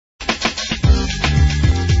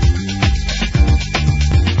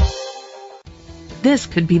This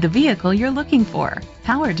could be the vehicle you're looking for.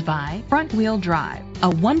 Powered by front-wheel drive, a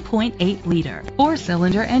 1.8-liter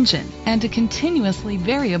four-cylinder engine, and a continuously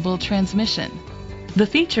variable transmission. The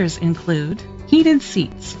features include heated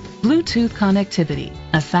seats, Bluetooth connectivity,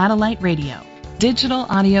 a satellite radio, digital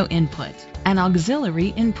audio input, an auxiliary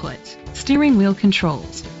input, steering wheel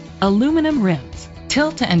controls, aluminum rims,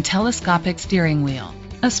 tilt and telescopic steering wheel,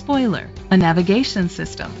 a spoiler, a navigation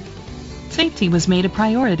system. Safety was made a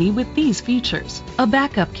priority with these features: a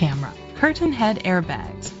backup camera, curtain head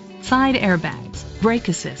airbags, side airbags, brake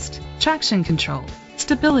assist, traction control,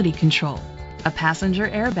 stability control, a passenger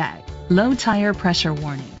airbag, low tire pressure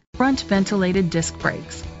warning, front ventilated disc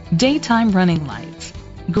brakes, daytime running lights.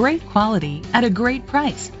 Great quality at a great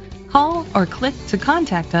price. Call or click to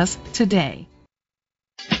contact us today.